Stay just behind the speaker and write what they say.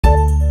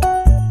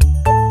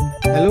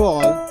Hello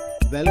all,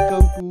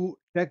 welcome to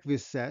Tech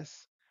with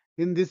SAS.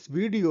 In this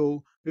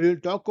video, we will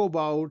talk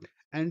about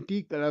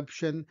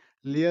anti-corruption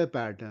layer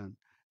pattern.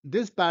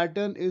 This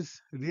pattern is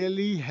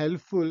really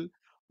helpful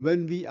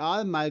when we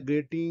are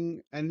migrating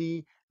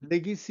any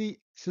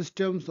legacy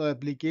systems or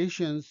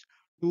applications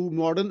to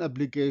modern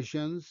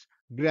applications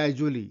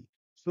gradually.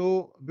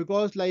 So,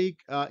 because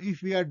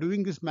if we are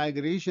doing this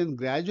migration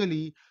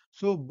gradually,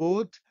 so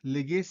both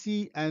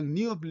legacy and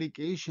new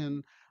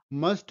application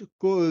must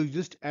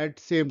coexist at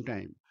same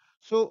time.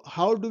 So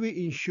how do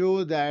we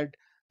ensure that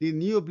the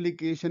new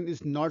application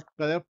is not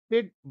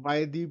corrupted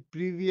by the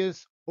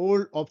previous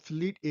old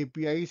obsolete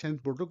APIs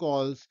and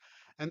protocols,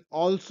 and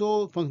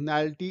also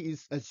functionality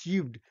is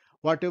achieved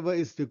whatever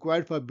is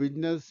required for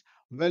business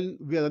when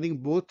we are running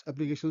both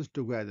applications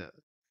together.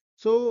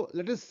 So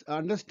let us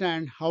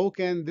understand how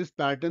can this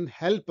pattern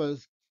help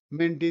us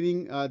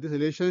maintaining this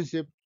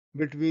relationship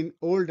between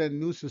old and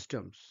new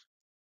systems.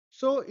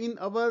 So in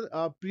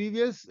our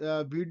previous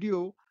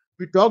video,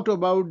 we talked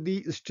about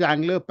the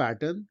strangler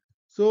pattern.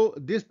 So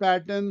this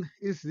pattern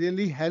is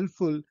really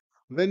helpful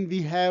when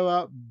we have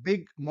a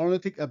big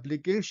monolithic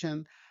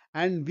application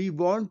and we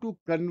want to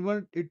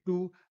convert it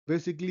to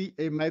basically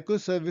a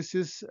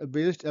microservices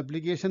based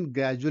application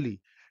gradually.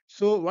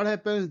 So what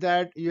happens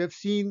that you have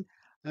seen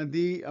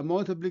the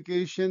amount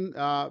application,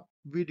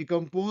 we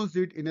decompose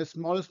it in a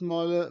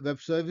smaller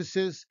web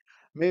services.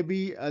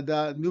 Maybe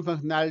the new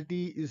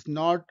functionality is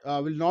not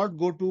will not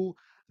go to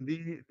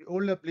the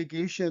old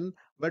application,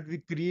 but we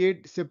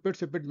create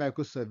separate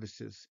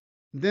microservices.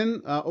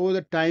 Then over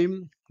the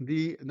time,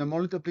 the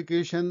monolith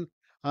application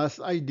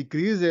size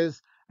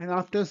decreases, and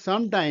after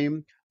some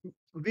time,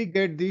 we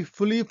get the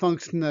fully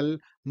functional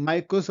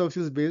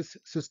microservices based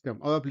system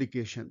or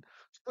application.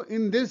 So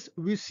in this,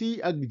 we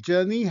see a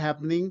journey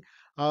happening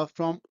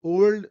from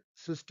old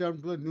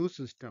system to a new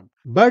system.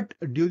 But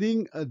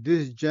during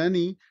this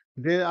journey,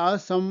 there are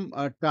some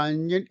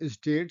transient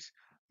states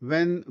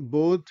when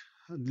both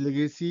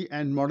legacy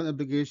and modern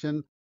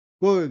application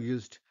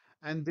coexist.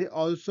 And they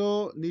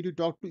also need to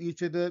talk to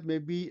each other,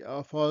 maybe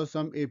for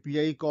some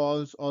API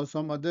calls or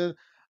some other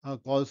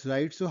calls,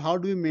 right? So how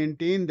do we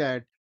maintain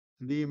that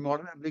the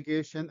modern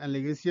application and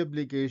legacy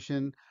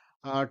application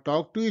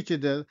talk to each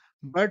other,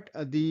 but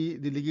the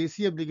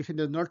legacy application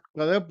does not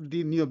corrupt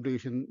the new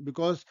application?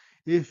 Because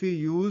if we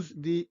use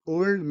the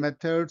old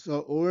methods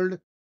or old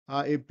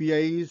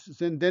APIs,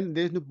 then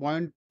there's no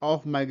point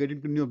of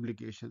migrating to new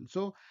application.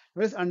 So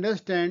let's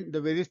understand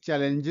the various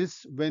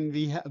challenges when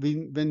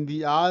when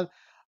we are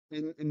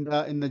in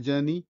the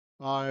journey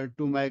to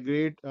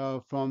migrate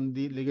from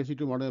the legacy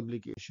to modern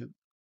application.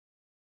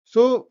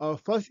 So,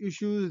 first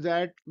issue is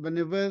that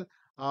whenever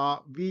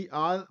we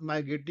are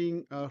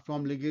migrating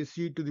from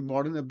legacy to the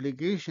modern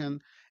application,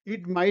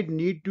 it might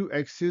need to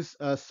access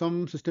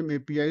some system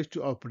APIs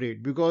to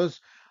operate because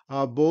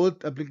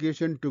both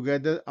application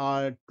together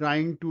are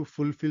trying to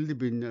fulfill the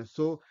business.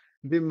 So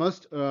they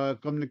must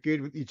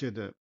communicate with each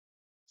other.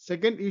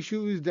 Second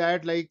issue is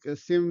that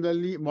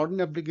similarly, modern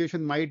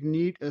application might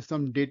need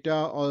some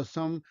data or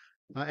some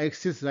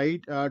access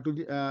right to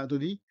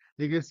the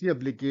legacy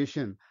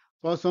application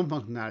for some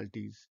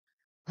functionalities.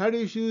 Third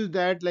issue is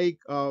that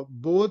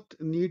both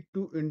need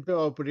to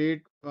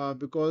interoperate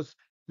because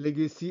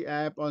legacy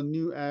app or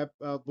new app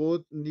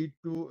both need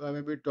to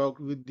maybe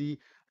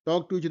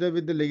talk to each other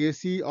with the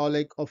legacy or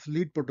like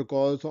obsolete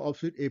protocols or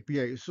obsolete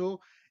APIs. So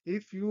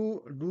if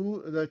you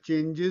do the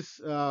changes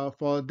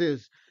for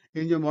this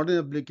in your modern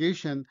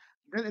application,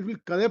 then it will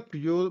corrupt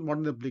your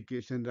modern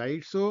application,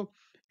 right? So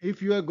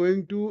if you are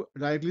going to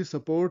directly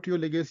support your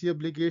legacy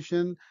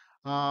application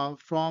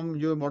from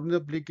your modern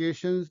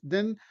applications,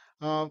 then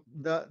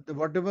the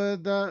whatever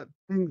the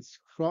things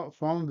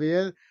from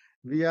where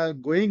we are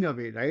going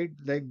away, right?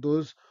 Like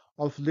those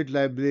obsolete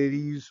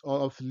libraries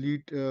or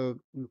obsolete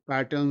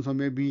patterns or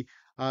maybe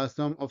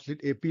some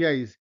obsolete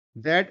APIs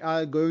that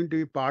are going to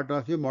be part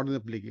of your modern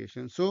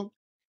application. So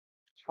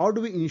how do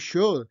we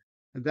ensure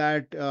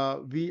that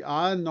we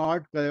are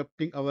not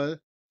corrupting our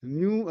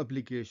new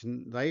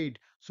application, right?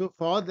 So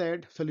for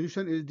that,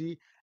 solution is the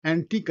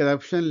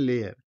anti-corruption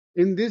layer.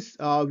 In this,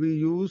 we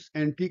use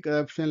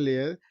anti-corruption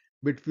layer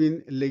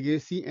between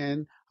legacy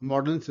and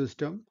modern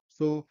system.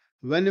 So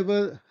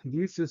whenever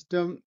these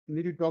systems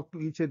need to talk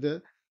to each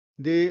other,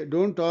 they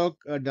don't talk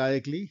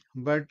directly,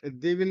 but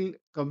they will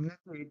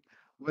communicate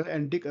with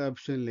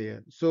anti-corruption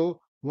layer. So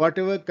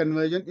whatever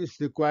conversion is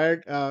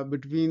required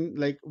between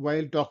like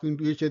while talking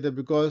to each other,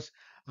 because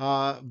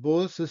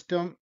both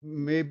system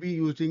may be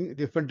using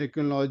different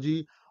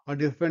technology or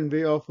different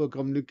way of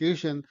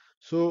communication.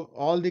 So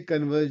all the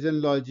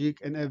conversion logic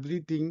and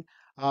everything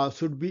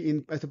should be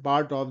in as a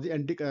part of the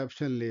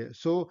anti-corruption layer.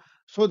 So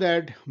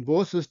that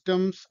both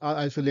systems are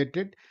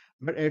isolated,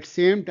 but at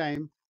same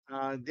time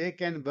they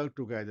can work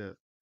together.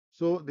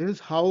 So this is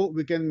how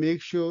we can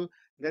make sure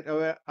that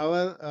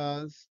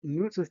our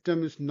new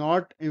system is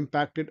not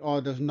impacted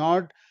or does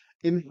not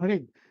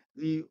inherit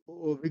the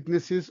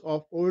weaknesses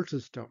of old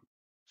system.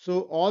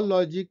 So all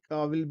logic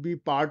will be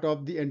part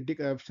of the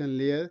anti-corruption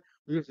layer,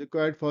 which is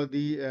required for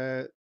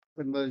the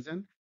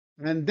conversion.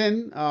 And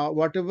then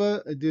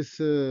whatever this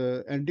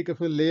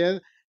anti-corruption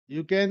layer,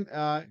 you can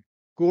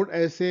code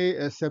as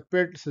a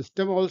separate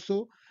system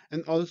also,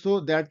 and also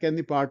that can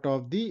be part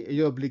of the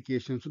your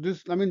application. So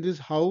this, I mean, this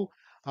how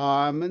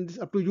I mean, this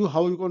up to you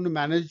how you're going to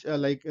manage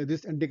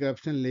this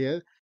anti-corruption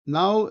layer.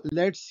 Now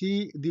let's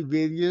see the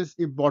various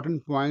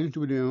important points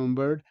to be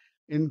remembered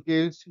in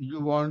case you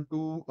want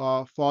to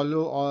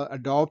follow or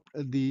adopt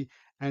the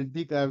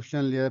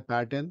anti-corruption layer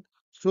pattern.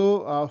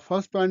 So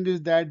first point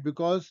is that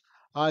because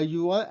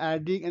you are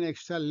adding an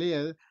extra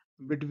layer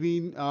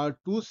between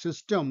two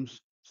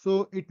systems,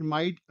 so it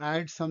might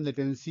add some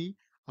latency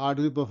to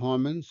the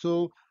performance.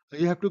 So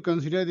you have to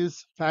consider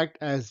this fact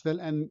as well,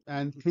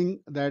 and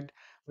think that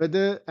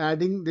whether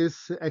adding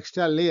this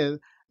extra layer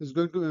is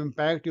going to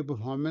impact your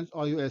performance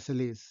or your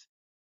SLAs.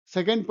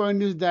 Second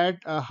point is that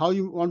how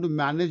you want to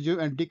manage your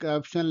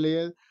anti-corruption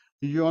layer.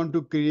 You want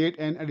to create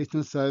an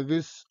additional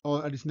service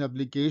or additional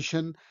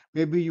application.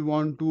 Maybe you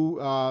want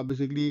to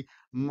basically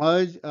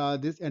merge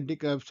this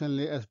anti-corruption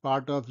layer as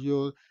part of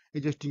your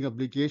existing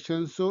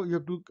application. So you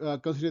have to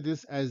consider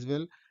this as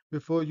well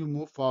before you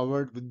move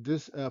forward with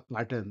this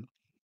pattern.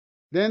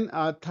 Then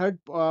third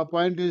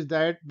point is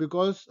that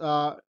because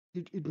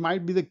it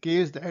might be the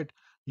case that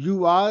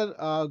you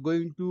are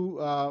going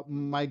to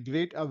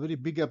migrate a very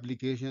big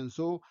application.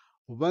 So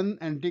one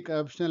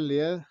anti-corruption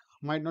layer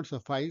might not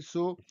suffice.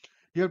 So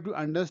you have to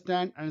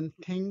understand and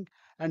think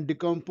and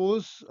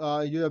decompose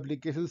your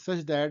application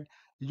such that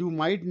you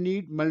might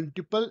need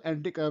multiple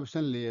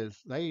anti-corruption layers,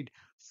 right?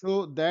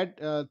 So that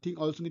thing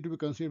also need to be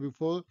considered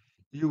before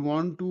you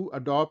want to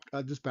adopt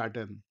this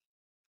pattern.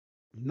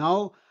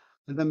 Now,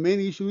 the main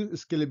issue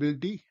is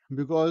scalability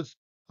because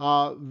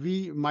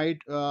we might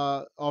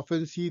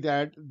often see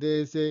that there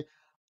is a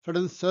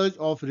sudden surge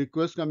of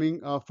requests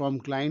coming from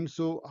clients.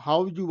 So,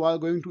 how you are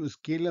going to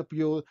scale up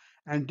your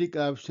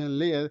anti-corruption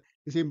layer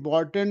is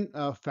important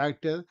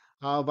factor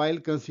while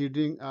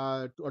considering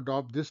to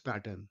adopt this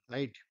pattern,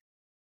 right?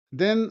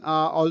 Then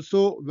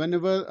also,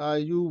 whenever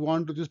you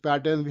want to this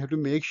pattern, we have to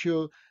make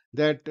sure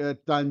that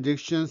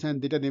transactions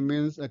and data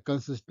remains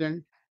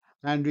consistent,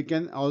 and we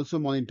can also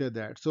monitor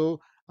that.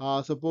 So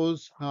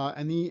suppose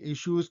any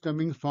issues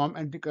coming from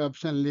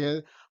anti-corruption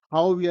layer,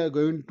 how we are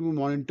going to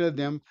monitor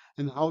them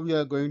and how we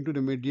are going to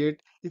remediate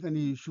if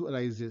any issue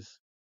arises.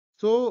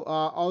 So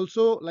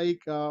also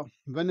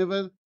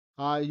whenever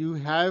you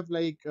have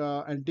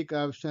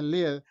anti-corruption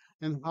layer,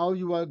 and how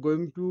you are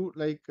going to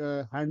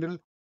handle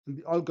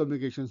the all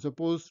communication.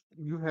 Suppose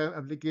you have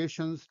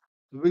applications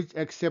which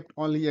accept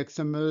only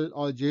XML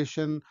or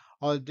JSON,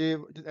 or they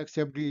just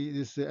accept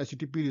this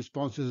HTTP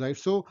responses, right?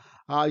 So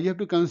you have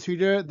to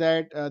consider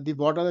that the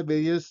what are the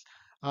various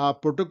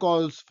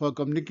protocols for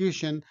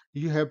communication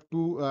you have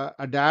to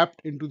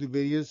adapt into the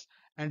various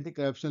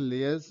anti-corruption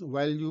layers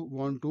while you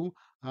want to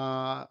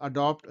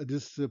adopt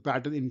this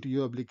pattern into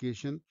your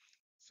application.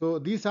 So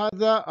these are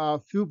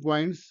the few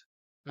points.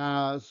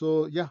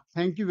 So yeah,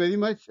 thank you very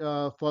much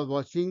for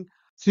watching.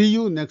 See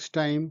you next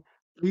time.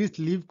 Please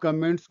leave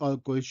comments or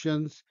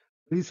questions.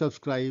 Please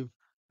subscribe.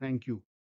 Thank you.